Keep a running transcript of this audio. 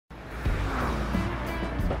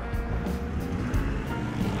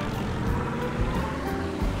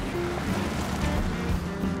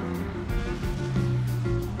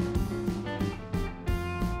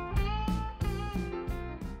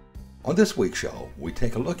On this week's show, we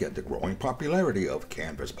take a look at the growing popularity of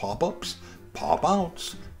canvas pop-ups,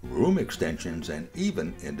 pop-outs, room extensions, and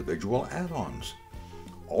even individual add-ons.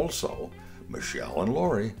 Also, Michelle and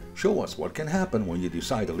Lori show us what can happen when you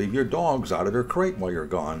decide to leave your dogs out of their crate while you're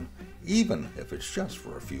gone, even if it's just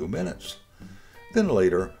for a few minutes. Then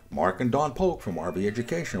later, Mark and Don Polk from RV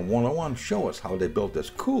Education 101 show us how they built this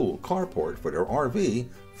cool carport for their RV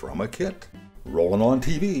from a kit. Rollin on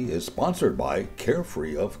TV is sponsored by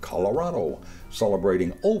Carefree of Colorado,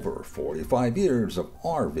 celebrating over 45 years of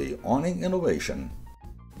RV awning innovation.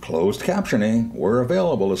 Closed captioning, where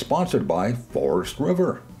available, is sponsored by Forest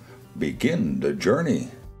River. Begin the journey.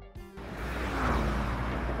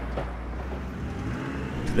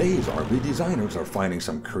 Today's RV designers are finding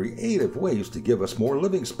some creative ways to give us more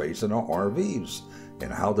living space in our RVs,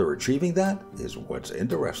 and how they're achieving that is what's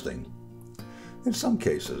interesting. In some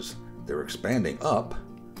cases, they're expanding up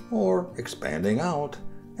or expanding out,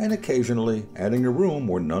 and occasionally adding a room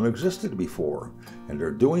where none existed before, and they're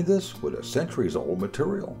doing this with a centuries-old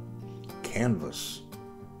material, canvas.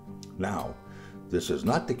 Now, this is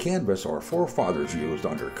not the canvas our forefathers used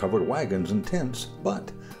under covered wagons and tents,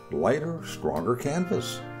 but lighter, stronger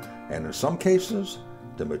canvas. And in some cases,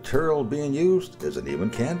 the material being used isn't even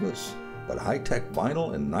canvas, but high-tech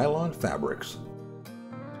vinyl and nylon fabrics.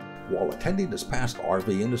 While attending this past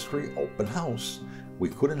RV industry open house, we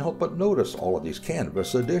couldn't help but notice all of these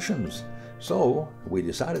canvas additions. So we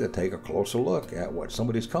decided to take a closer look at what some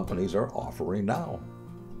of these companies are offering now.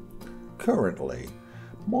 Currently,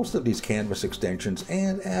 most of these canvas extensions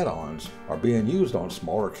and add-ons are being used on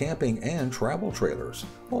smaller camping and travel trailers,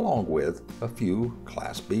 along with a few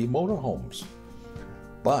Class B motorhomes.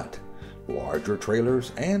 But larger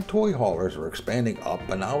trailers and toy haulers are expanding up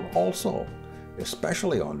and out also,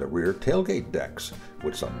 especially on the rear tailgate decks,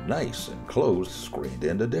 with some nice enclosed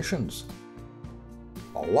screened-in additions.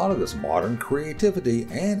 A lot of this modern creativity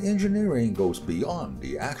and engineering goes beyond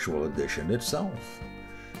the actual addition itself.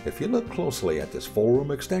 If you look closely at this full room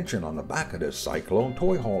extension on the back of this Cyclone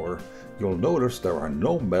toy hauler, you'll notice there are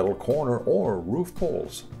no metal corner or roof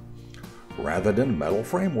poles. Rather than metal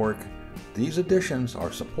framework, these additions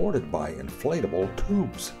are supported by inflatable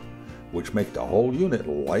tubes, which make the whole unit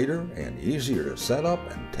lighter and easier to set up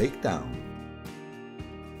and take down.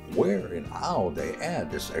 Where and how they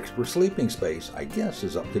add this extra sleeping space, I guess,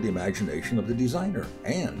 is up to the imagination of the designer,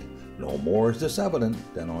 and no more is this evident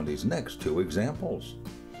than on these next two examples.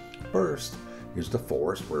 First is the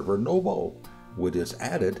Forest River Novo, with its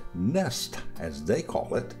added nest, as they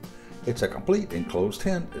call it. It's a complete enclosed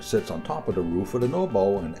tent that sits on top of the roof of the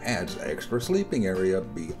Novo and adds extra sleeping area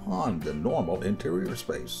beyond the normal interior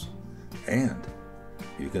space. And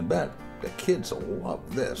you can bet the kids will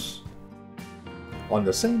love this. On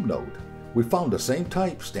the same note, we found the same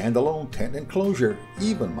type standalone tent enclosure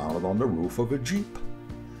even mounted on the roof of a Jeep.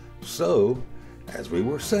 So, as we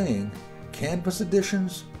were saying, canvas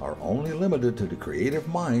additions are only limited to the creative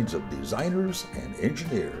minds of designers and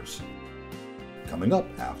engineers. Coming up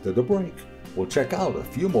after the break, we'll check out a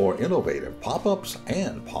few more innovative pop-ups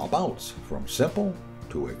and pop-outs from simple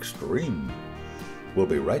to extreme. We'll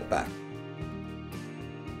be right back.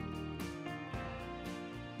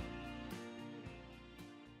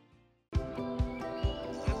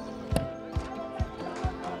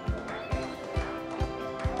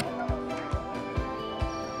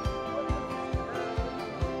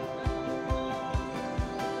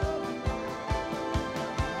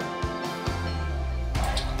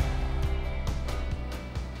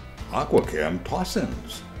 Aquachem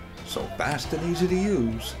toss-ins, so fast and easy to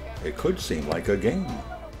use, it could seem like a game.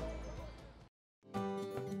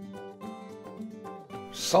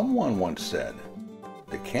 Someone once said,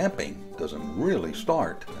 the camping doesn't really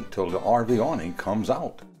start until the RV awning comes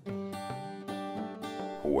out.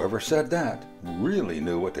 Whoever said that really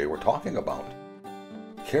knew what they were talking about.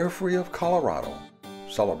 Carefree of Colorado,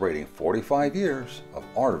 celebrating 45 years of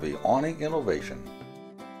RV awning innovation.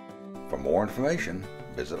 For more information,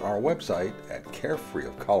 visit our website at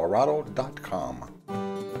carefreeofcolorado.com.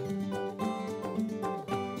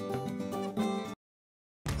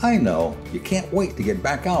 I know, you can't wait to get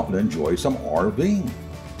back out and enjoy some RVing.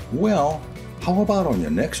 Well, how about on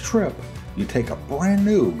your next trip, you take a brand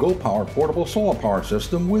new GoPower portable solar power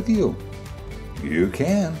system with you? You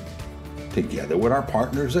can. Together with our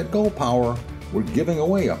partners at GoPower, we're giving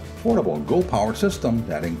away a portable GoPower system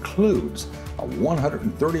that includes a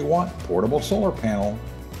 130-watt portable solar panel,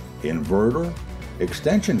 inverter,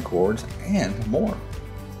 extension cords, and more.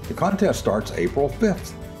 The contest starts April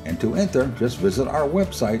 5th, and to enter, just visit our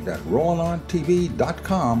website at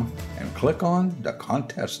rollinontv.com and click on the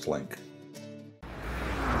contest link.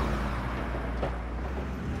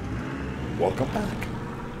 Welcome back.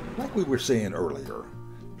 Like we were saying earlier,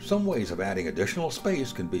 some ways of adding additional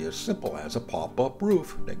space can be as simple as a pop-up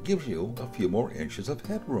roof that gives you a few more inches of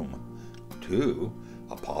headroom. 2,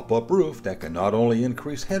 a pop-up roof that can not only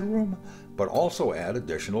increase headroom, but also add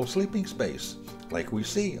additional sleeping space, like we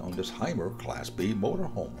see on this Heimer Class B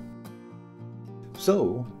motorhome.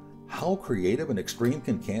 So, how creative and extreme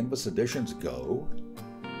can Canvas additions go?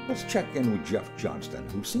 Let's check in with Jeff Johnston,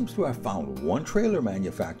 who seems to have found one trailer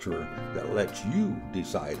manufacturer that lets you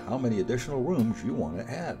decide how many additional rooms you want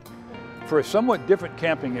to add. For a somewhat different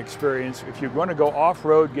camping experience, if you're going to go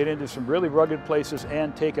off-road, get into some really rugged places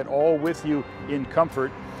and take it all with you in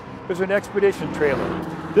comfort, there's an Expedition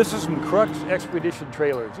trailer. This is some Crux Expedition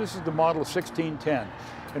trailers. This is the model 1610.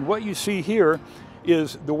 And what you see here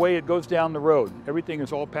is the way it goes down the road. Everything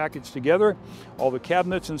is all packaged together. All the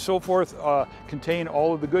cabinets and so forth contain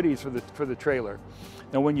all of the goodies for the trailer.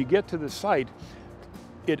 Now when you get to the site,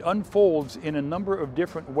 it unfolds in a number of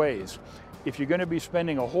different ways. If you're going to be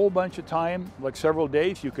spending a whole bunch of time, like several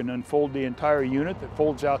days, you can unfold the entire unit that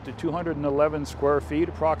folds out to 211 square feet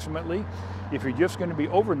approximately. If you're just going to be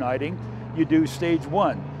overnighting, you do stage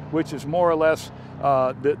 1, which is more or less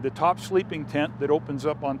the top sleeping tent that opens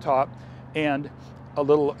up on top and a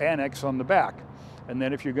little annex on the back. And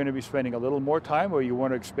then if you're going to be spending a little more time or you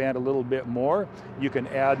want to expand a little bit more, you can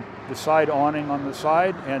add the side awning on the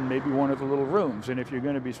side and maybe one of the little rooms. And if you're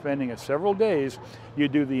going to be spending several days, you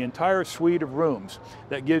do the entire suite of rooms.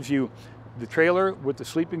 That gives you the trailer with the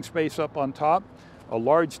sleeping space up on top, a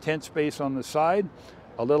large tent space on the side,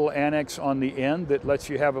 a little annex on the end that lets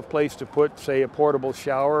you have a place to put, say, a portable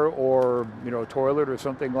shower or a toilet or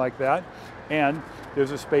something like that. And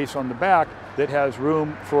there's a space on the back that has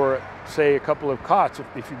room for, say, a couple of cots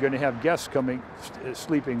if you're going to have guests coming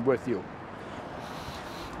sleeping with you.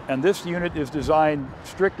 And this unit is designed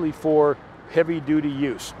strictly for heavy-duty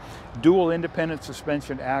use. Dual independent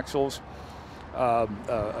suspension axles,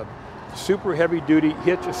 super heavy-duty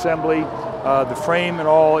hitch assembly. The frame and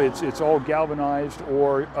all, it's all galvanized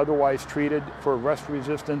or otherwise treated for rust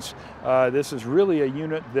resistance. This is really a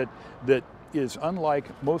unit that is unlike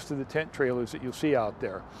most of the tent trailers that you'll see out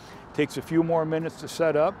there. It takes a few more minutes to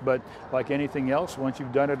set up, but like anything else, once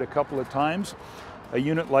you've done it a couple of times, a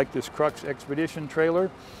unit like this Crux Expedition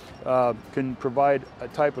trailer can provide a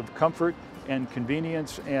type of comfort and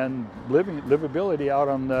convenience and livability out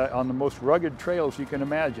on the most rugged trails you can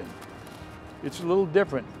imagine. It's a little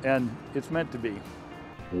different, and it's meant to be.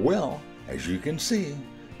 Well, as you can see,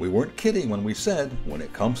 we weren't kidding when we said when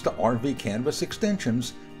it comes to RV Canvas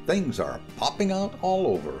extensions, things are popping out all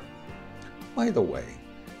over. By the way,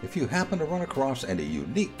 if you happen to run across any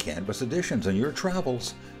unique Canvas additions in your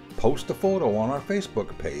travels, post a photo on our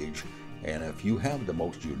Facebook page, and if you have the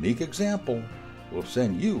most unique example, we'll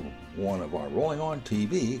send you one of our Rolling On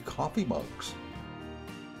TV coffee mugs.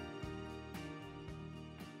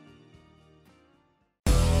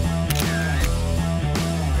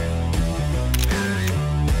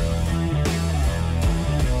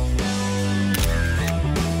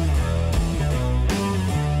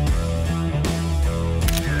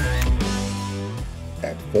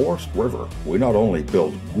 Forest River, we not only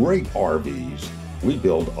build great RVs, we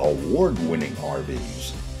build award-winning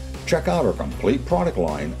RVs. Check out our complete product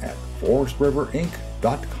line at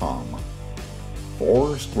forestriverinc.com.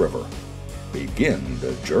 Forest River, begin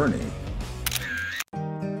the journey.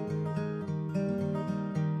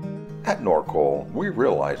 At Norcoal, we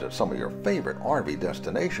realize that some of your favorite RV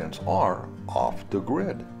destinations are off the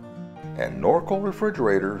grid. And Norcoal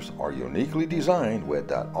refrigerators are uniquely designed with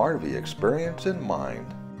that RV experience in mind.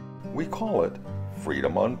 We call it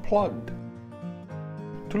Freedom Unplugged.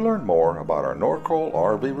 To learn more about our Norcoal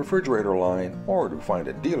RV refrigerator line or to find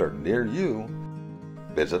a dealer near you,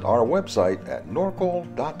 visit our website at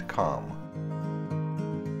norcoal.com.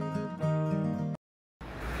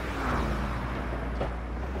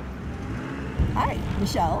 Hi,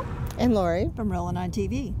 Michelle and Lori from Rollin on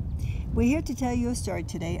TV. We're here to tell you a story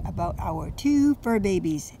today about our 2 fur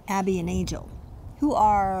babies, Abby and Angel, who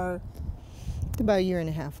are about a year and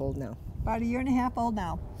a half old now. About a year and a half old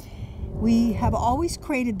now. We have always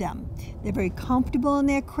crated them. They're very comfortable in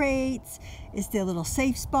their crates. It's their little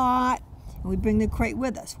safe spot. And we bring the crate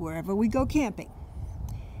with us wherever we go camping.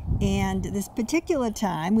 And this particular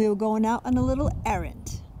time, we were going out on a little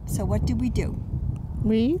errand. So what did we do?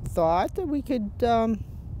 We thought that we could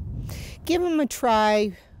give them a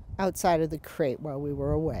try outside of the crate while we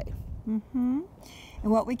were away. And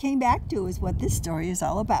what we came back to is what this story is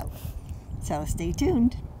all about. So stay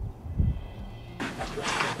tuned.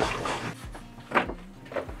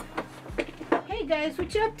 Hey guys,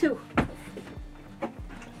 what you up to?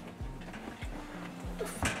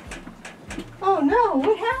 Oh no,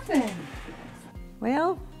 what happened?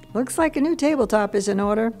 Well, looks like a new tabletop is in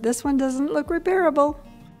order. This one doesn't look repairable.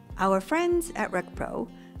 Our friends at RecPro,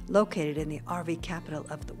 located in the RV capital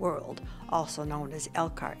of the world, also known as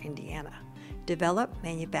Elkhart, Indiana, develop,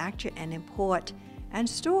 manufacture, and import and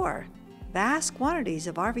store vast quantities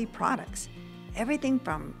of RV products. Everything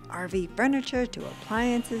from RV furniture to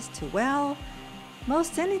appliances to, well,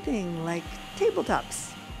 most anything like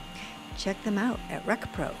tabletops. Check them out at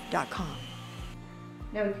recpro.com.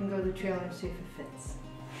 Now we can go to the trailer and see if it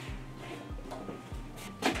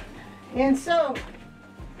fits. And so,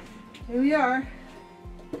 here we are.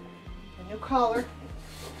 A new collar.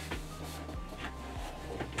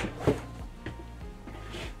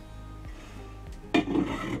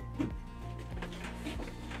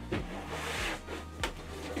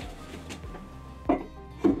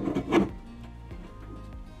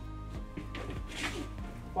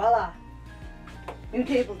 Voila! New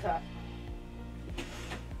tabletop.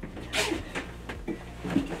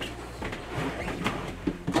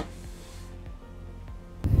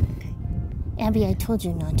 Abby, I told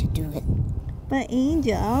you not to do it. But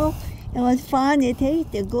Angel, it was fun. It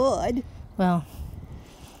tasted good. Well,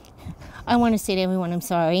 I want to say to everyone I'm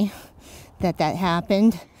sorry that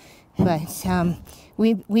happened. But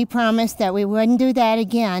we promised that we wouldn't do that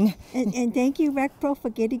again. And thank you, RecPro,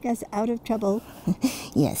 for getting us out of trouble.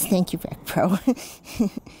 Yes, thank you, RecPro.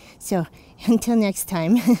 So, until next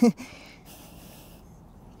time. Bye.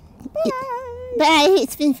 Bye,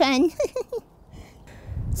 it's been fun.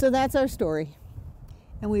 So that's our story.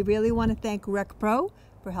 And we really want to thank RecPro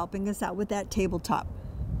for helping us out with that tabletop.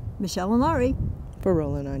 Michelle and Laurie, For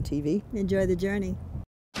Rollin on TV. enjoy the journey.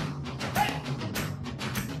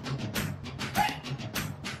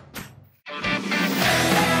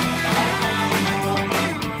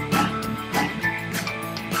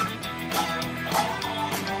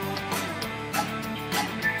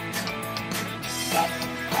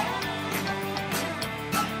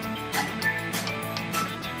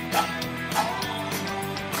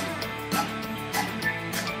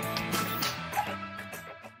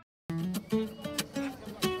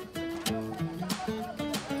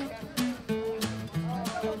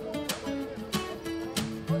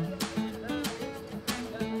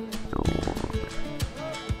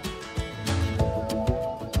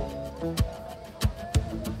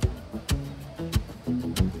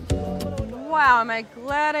 Wow, am I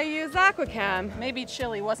glad I used Aquacam. Maybe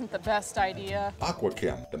chili wasn't the best idea.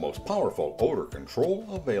 AquaChem, the most powerful odor control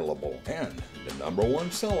available and the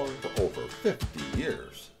 #1 seller for over 50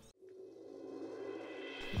 years.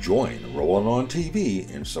 Join Rollin on TV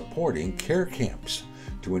in supporting care camps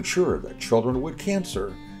to ensure that children with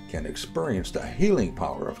cancer can experience the healing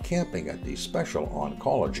power of camping at these special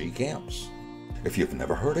oncology camps. If you've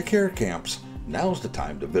never heard of care camps, now's the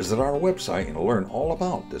time to visit our website and learn all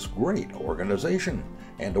about this great organization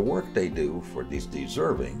and the work they do for these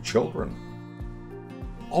deserving children.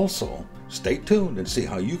 Also, stay tuned and see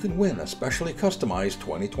how you can win a specially customized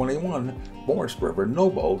 2021 Forest River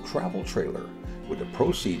Nobo travel trailer with the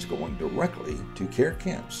proceeds going directly to care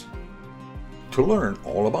camps. To learn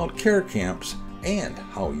all about care camps and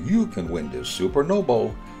how you can win this Super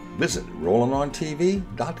Nobo, visit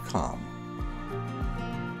RollinOnTV.com.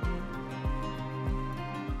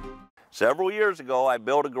 Several years ago, I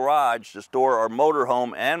built a garage to store our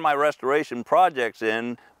motorhome and my restoration projects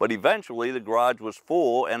in, but eventually the garage was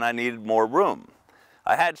full and I needed more room.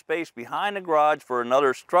 I had space behind the garage for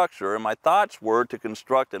another structure, and my thoughts were to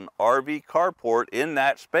construct an RV carport in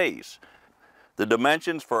that space. The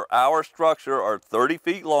dimensions for our structure are 30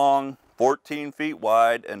 feet long, 14 feet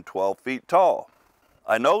wide, and 12 feet tall.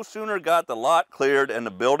 I no sooner got the lot cleared and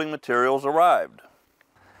the building materials arrived.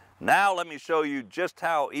 Now let me show you just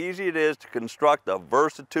how easy it is to construct a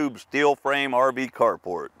Versatube steel frame RV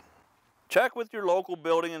carport. Check with your local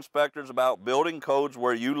building inspectors about building codes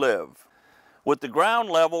where you live. With the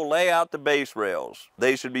ground level, lay out the base rails.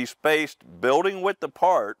 They should be spaced building width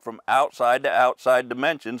apart from outside to outside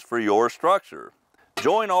dimensions for your structure.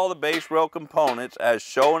 Join all the base rail components as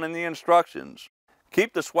shown in the instructions.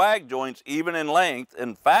 Keep the swag joints even in length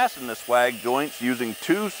and fasten the swag joints using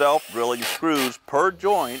 2 self-drilling screws per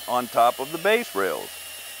joint on top of the base rails.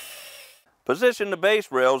 Position the base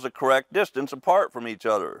rails the correct distance apart from each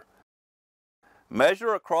other.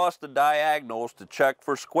 Measure across the diagonals to check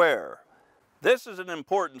for square. This is an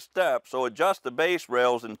important step, so adjust the base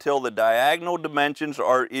rails until the diagonal dimensions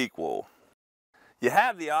are equal. You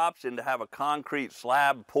have the option to have a concrete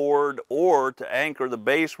slab poured or to anchor the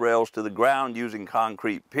base rails to the ground using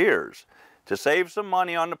concrete piers. To save some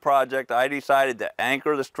money on the project, I decided to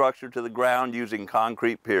anchor the structure to the ground using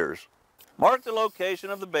concrete piers. Mark the location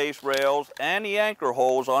of the base rails and the anchor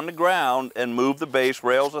holes on the ground and move the base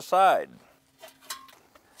rails aside.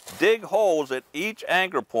 Dig holes at each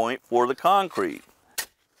anchor point for the concrete.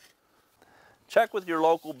 Check with your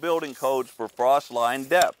local building codes for frost line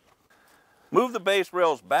depth. Move the base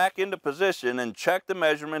rails back into position and check the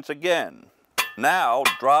measurements again. Now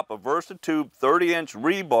drop a VersaTube 30-inch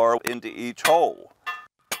rebar into each hole.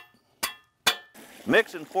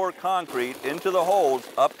 Mix and pour concrete into the holes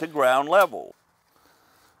up to ground level.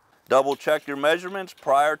 Double check your measurements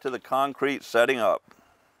prior to the concrete setting up.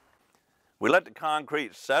 We let the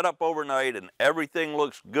concrete set up overnight and everything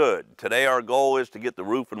looks good. Today our goal is to get the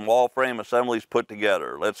roof and wall frame assemblies put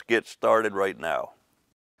together. Let's get started right now.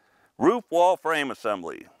 Roof wall frame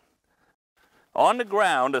assembly. On the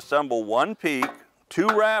ground, assemble 1 peak, 2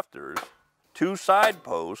 rafters, 2 side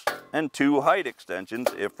posts, and 2 height extensions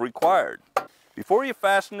if required. Before you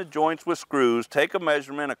fasten the joints with screws, take a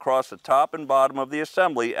measurement across the top and bottom of the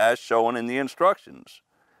assembly as shown in the instructions.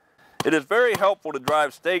 It is very helpful to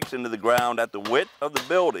drive stakes into the ground at the width of the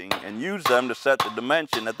building and use them to set the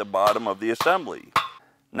dimension at the bottom of the assembly.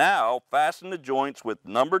 Now, fasten the joints with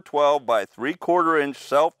number 12 by 3/4 inch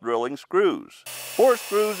self-drilling screws. 4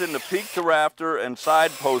 screws in the peak to rafter and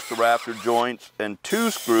side post to rafter joints and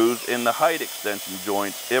 2 screws in the height extension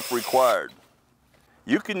joints if required.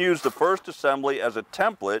 You can use the first assembly as a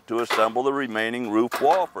template to assemble the remaining roof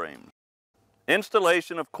wall frames.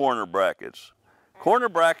 Installation of corner brackets. Corner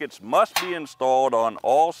brackets must be installed on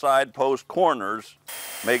all side post corners.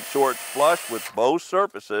 Make sure it's flush with both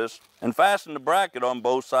surfaces and fasten the bracket on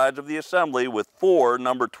both sides of the assembly with 4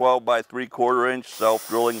 number 12 by 3/4 inch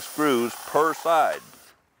self-drilling screws per side.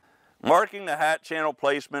 Marking the hat channel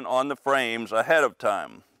placement on the frames ahead of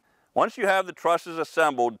time. Once you have the trusses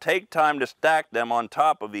assembled, take time to stack them on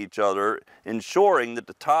top of each other, ensuring that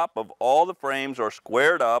the top of all the frames are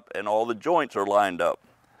squared up and all the joints are lined up.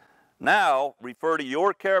 Now, refer to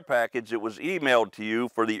your care package that was emailed to you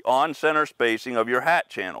for the on-center spacing of your hat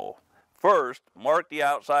channel. First, mark the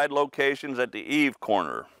outside locations at the eave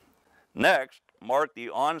corner. Next, mark the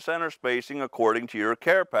on-center spacing according to your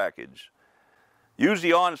care package. Use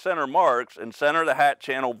the on-center marks and center the hat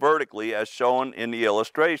channel vertically as shown in the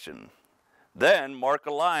illustration. Then, mark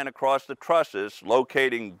a line across the trusses,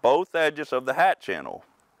 locating both edges of the hat channel.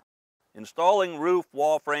 Installing roof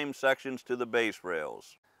wall frame sections to the base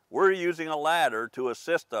rails. We're using a ladder to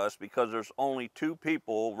assist us because there's only 2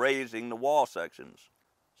 people raising the wall sections.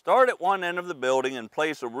 Start at one end of the building and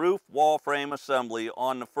place a roof wall frame assembly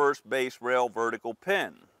on the first base rail vertical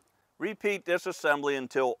pin. Repeat this assembly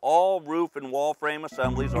until all roof and wall frame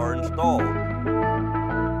assemblies are installed.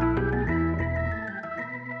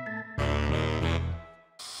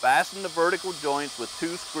 Fasten the vertical joints with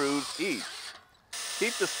 2 screws each.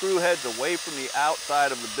 Keep the screw heads away from the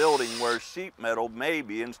outside of the building where sheet metal may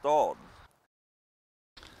be installed.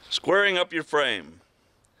 Squaring up your frame.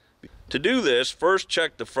 To do this, first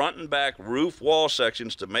check the front and back roof wall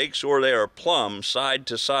sections to make sure they are plumb side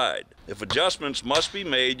to side. If adjustments must be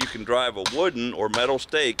made, you can drive a wooden or metal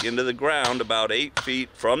stake into the ground about 8 feet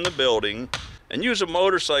from the building and use a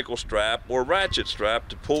motorcycle strap or ratchet strap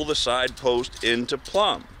to pull the side post into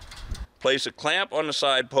plumb. Place a clamp on the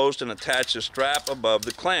side post and attach the strap above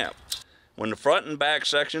the clamp. When the front and back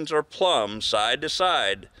sections are plumb side to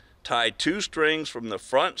side, tie 2 strings from the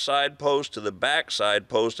front side post to the back side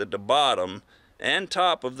post at the bottom and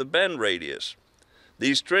top of the bend radius.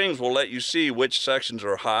 These strings will let you see which sections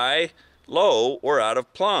are high, low, or out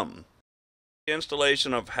of plumb.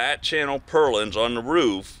 Installation of hat channel purlins on the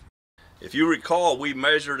roof. If you recall, we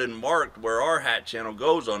measured and marked where our hat channel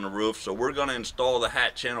goes on the roof, so we're going to install the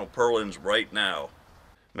hat channel purlins right now.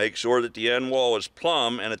 Make sure that the end wall is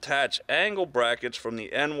plumb and attach angle brackets from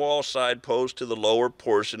the end wall side post to the lower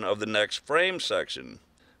portion of the next frame section.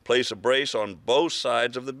 Place a brace on both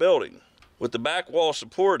sides of the building. With the back wall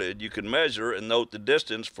supported, you can measure and note the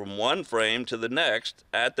distance from one frame to the next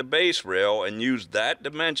at the base rail and use that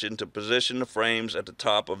dimension to position the frames at the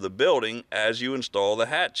top of the building as you install the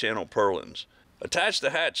hat channel purlins. Attach the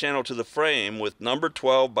hat channel to the frame with number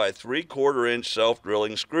 12 by 3/4 inch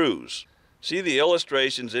self-drilling screws. See the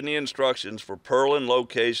illustrations in the instructions for purlin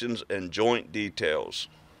locations and joint details.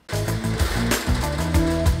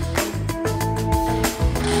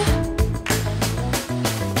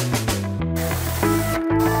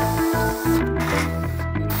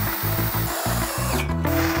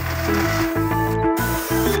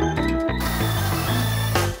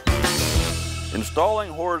 Installing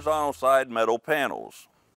horizontal side metal panels.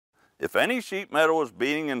 If any sheet metal is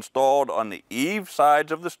being installed on the eave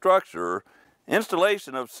sides of the structure,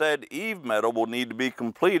 Installation of said eave metal will need to be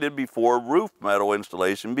completed before roof metal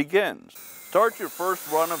installation begins. Start your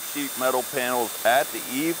first run of sheet metal panels at the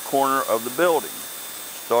eave corner of the building.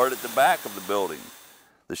 Start at the back of the building.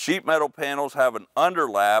 The sheet metal panels have an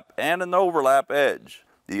underlap and an overlap edge.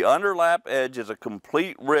 The underlap edge is a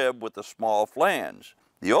complete rib with a small flange.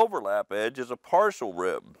 The overlap edge is a partial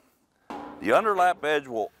rib. The underlap edge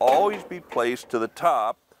will always be placed to the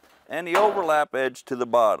top and the overlap edge to the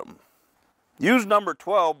bottom. Use number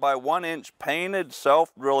 12 by 1 inch painted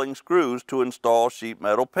self-drilling screws to install sheet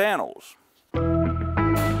metal panels.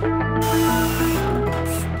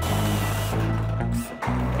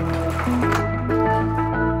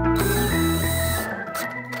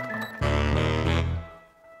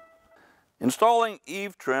 Installing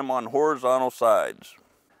eave trim on horizontal sides.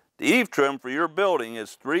 The eave trim for your building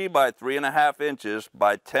is 3 by 3.5 inches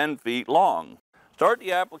by 10 feet long. Start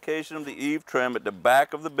the application of the eave trim at the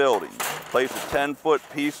back of the building. Place a 10-foot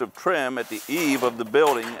piece of trim at the eave of the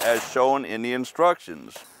building as shown in the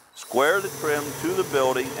instructions. Square the trim to the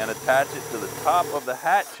building and attach it to the top of the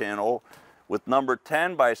hat channel with number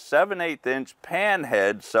 10 by 7/8 inch pan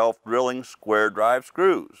head self-drilling square drive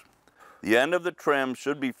screws. The end of the trim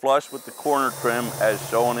should be flush with the corner trim as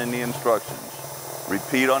shown in the instructions.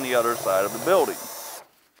 Repeat on the other side of the building.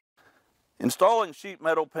 Installing sheet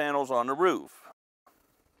metal panels on the roof.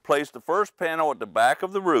 Place the first panel at the back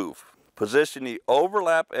of the roof. Position the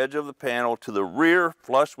overlap edge of the panel to the rear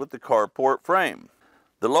flush with the carport frame.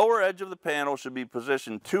 The lower edge of the panel should be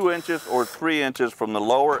positioned 2 inches or 3 inches from the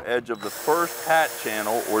lower edge of the first hat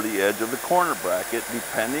channel or the edge of the corner bracket,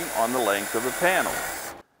 depending on the length of the panel.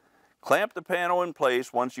 Clamp the panel in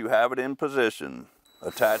place once you have it in position.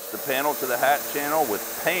 Attach the panel to the hat channel with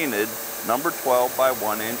painted number 12 by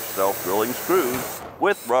 1 inch self-drilling screws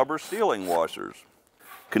with rubber sealing washers.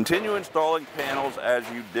 Continue installing panels as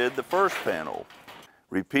you did the first panel.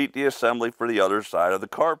 Repeat the assembly for the other side of the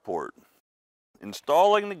carport.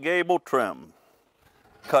 Installing the gable trim.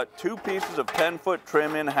 Cut 2 pieces of 10-foot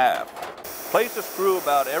trim in half. Place a screw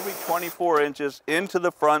about every 24 inches into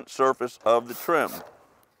the front surface of the trim.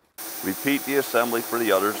 Repeat the assembly for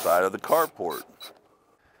the other side of the carport.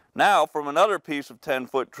 Now, from another piece of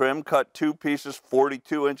 10-foot trim, cut 2 pieces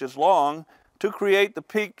 42 inches long to create the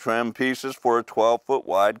peak trim pieces for a 12-foot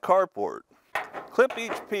wide carport. Clip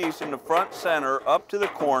each piece in the front center up to the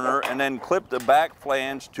corner and then clip the back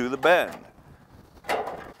flange to the bend.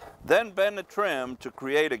 Then bend the trim to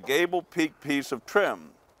create a gable peak piece of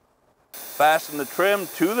trim. Fasten the trim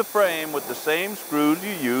to the frame with the same screws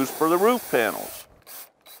you used for the roof panels.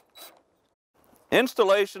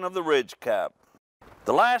 Installation of the ridge cap.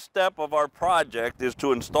 The last step of our project is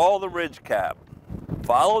to install the ridge cap.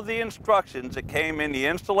 Follow the instructions that came in the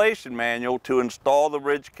installation manual to install the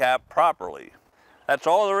ridge cap properly. That's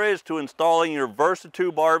all there is to installing your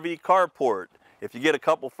VersaTube RV carport. If you get a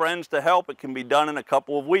couple friends to help, it can be done in a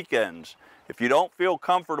couple of weekends. If you don't feel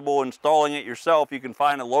comfortable installing it yourself, you can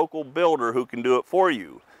find a local builder who can do it for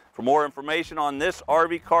you. For more information on this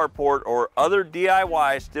RV carport or other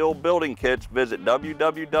DIY steel building kits, visit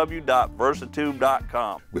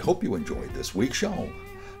www.versatube.com. We hope you enjoyed this week's show.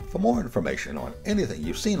 For more information on anything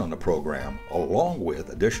you've seen on the program, along with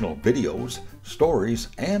additional videos, stories,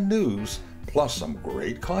 and news, plus some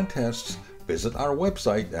great contests, visit our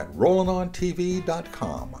website at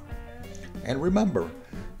rollinontv.com. And remember,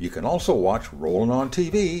 you can also watch Rollin' on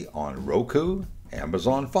TV on Roku,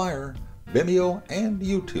 Amazon Fire, Vimeo, and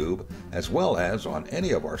YouTube, as well as on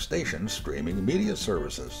any of our station's streaming media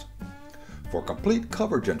services. For complete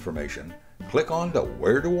coverage information, click on the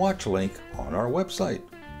Where to Watch link on our website.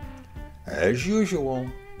 As usual,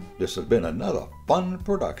 this has been another fun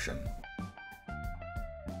production.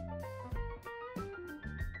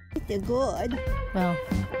 They're good. Well,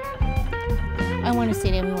 I want to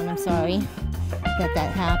say to everyone I'm sorry that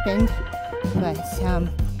that happened, but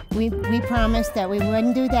we promised that we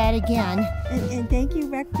wouldn't do that again. And thank you,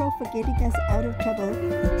 RecPro, for getting us out of trouble.